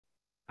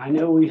I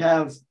know we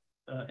have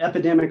an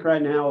epidemic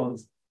right now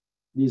of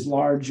these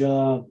large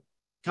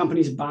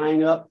companies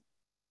buying up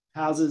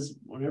houses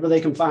whenever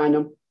they can find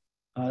them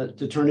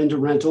to turn into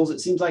rentals. It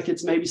seems like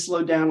it's maybe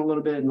slowed down a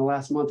little bit in the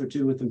last month or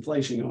two with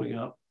inflation going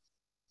up.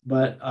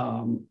 But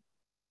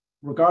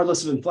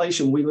regardless of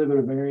inflation, we live in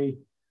a very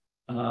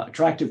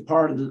attractive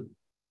part of the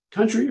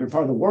country or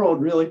part of the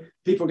world, really.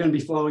 People are going to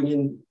be flowing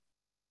in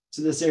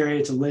to this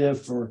area to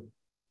live for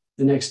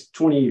the next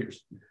 20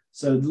 years.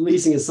 So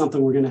leasing is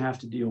something we're going to have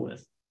to deal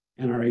with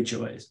in our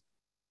HOAs,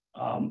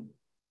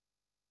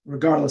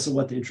 regardless of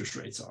what the interest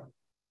rates are.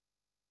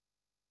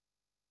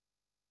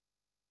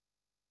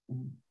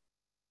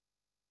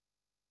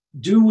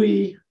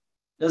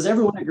 Does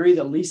everyone agree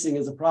that leasing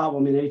is a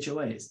problem in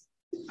HOAs?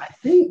 I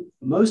think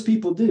most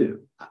people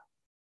do.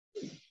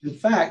 In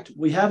fact,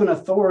 we have an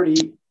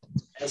authority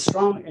as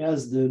strong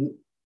as the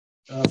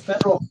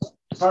Federal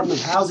Department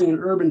of Housing and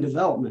Urban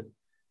Development,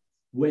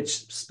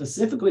 which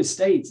specifically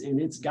states in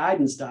its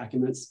guidance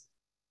documents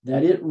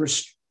that it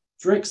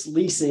restricts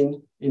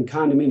leasing in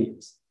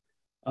condominiums.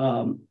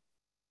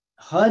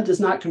 HUD does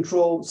not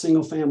control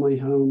single-family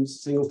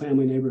homes,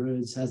 single-family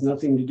neighborhoods, has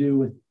nothing to do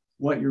with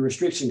what your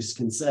restrictions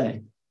can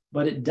say,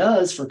 but it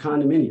does for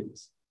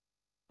condominiums.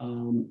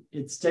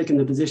 It's taken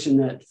the position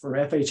that for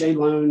FHA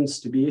loans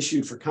to be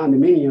issued for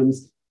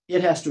condominiums,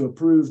 it has to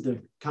approve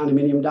the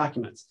condominium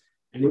documents,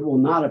 and it will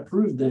not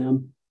approve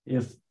them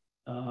if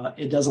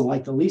it doesn't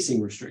like the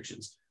leasing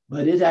restrictions,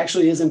 but it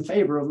actually is in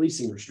favor of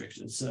leasing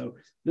restrictions. So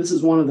this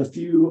is one of the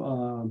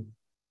few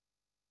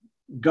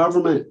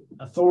government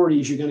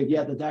authorities you're going to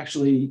get that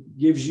actually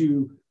gives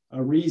you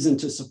a reason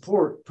to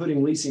support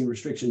putting leasing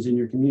restrictions in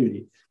your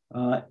community.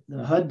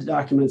 The HUD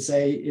documents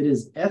say it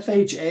is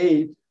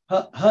FHA.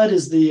 HUD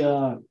is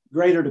the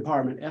greater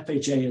department.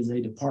 FHA is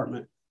a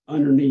department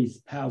underneath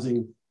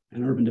housing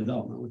and urban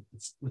development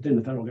within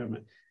the federal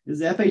government. It is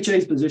the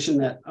FHA's position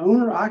that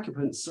owner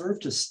occupants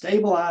serve to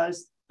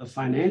stabilize the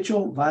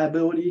financial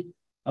viability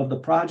of the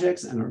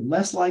projects and are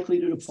less likely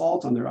to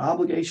default on their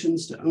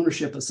obligations to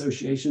ownership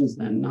associations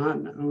than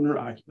non-owner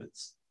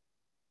occupants.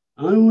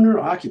 Owner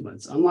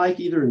occupants,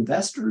 unlike either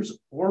investors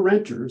or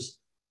renters,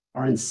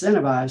 are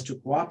incentivized to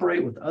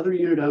cooperate with other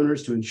unit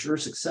owners to ensure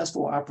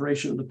successful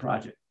operation of the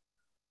project.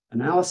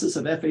 Analysis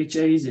of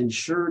FHA's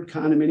insured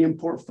condominium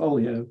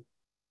portfolio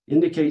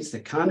indicates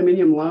that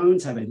condominium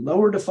loans have a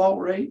lower default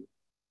rate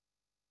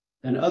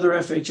than other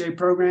FHA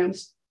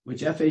programs,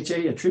 which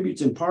FHA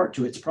attributes in part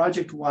to its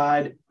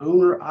project-wide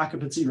owner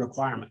occupancy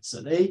requirements.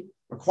 So they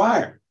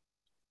require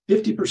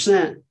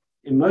 50%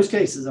 in most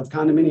cases of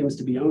condominiums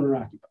to be owner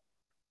occupied.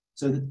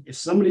 So if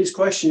somebody's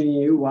questioning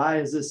you, why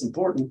is this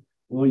important?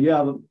 Well, you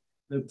have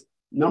the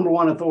number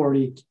one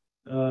authority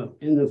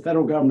in the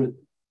federal government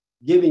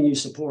giving you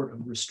support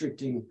of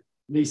restricting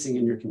leasing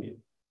in your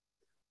community.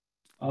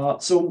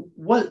 So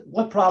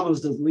what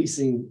problems does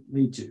leasing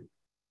lead to?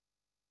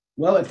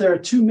 Well, if there are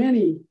too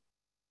many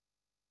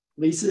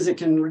leases, it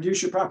can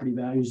reduce your property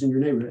values in your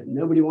neighborhood.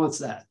 Nobody wants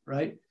that,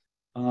 right?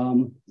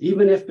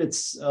 Even if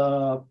it's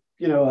a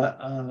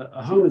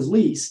home is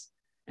leased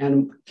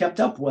and kept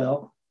up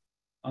well,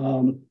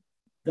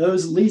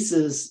 those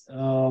leases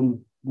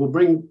can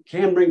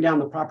bring down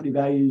the property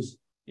values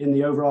in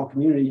the overall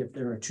community if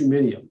there are too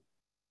many of them.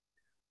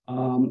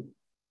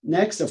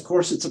 Next, of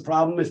course, it's a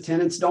problem if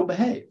tenants don't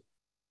behave,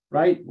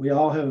 right? We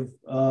all have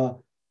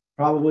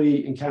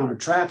probably encountered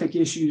traffic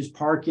issues,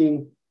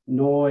 parking,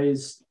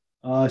 noise,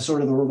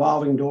 sort of the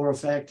revolving door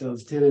effect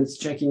of tenants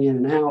checking in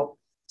and out,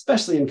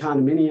 especially in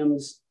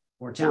condominiums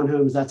or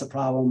townhomes. That's a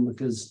problem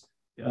because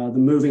the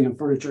moving of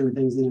furniture and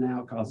things in and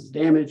out causes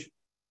damage.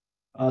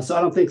 So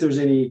I don't think there's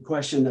any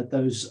question that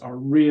those are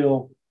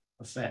real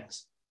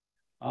effects.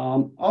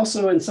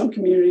 Also, in some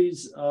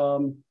communities,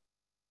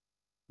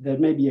 that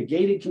may be a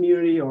gated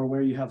community or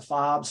where you have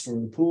fobs for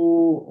the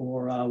pool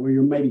or where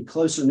you're maybe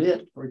closer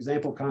knit, for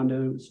example,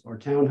 condos or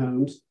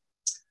townhomes,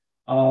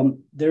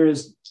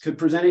 could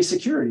present a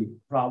security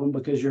problem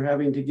because you're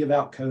having to give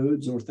out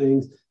codes or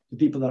things to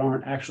people that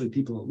aren't actually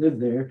people that live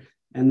there.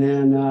 And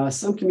then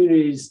some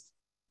communities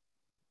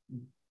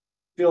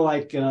feel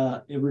like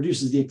it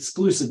reduces the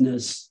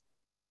exclusiveness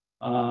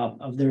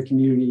of their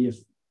community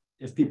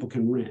if people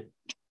can rent.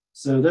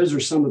 So those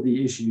are some of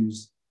the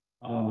issues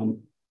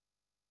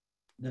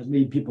that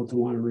lead people to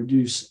want to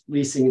reduce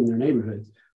leasing in their neighborhoods.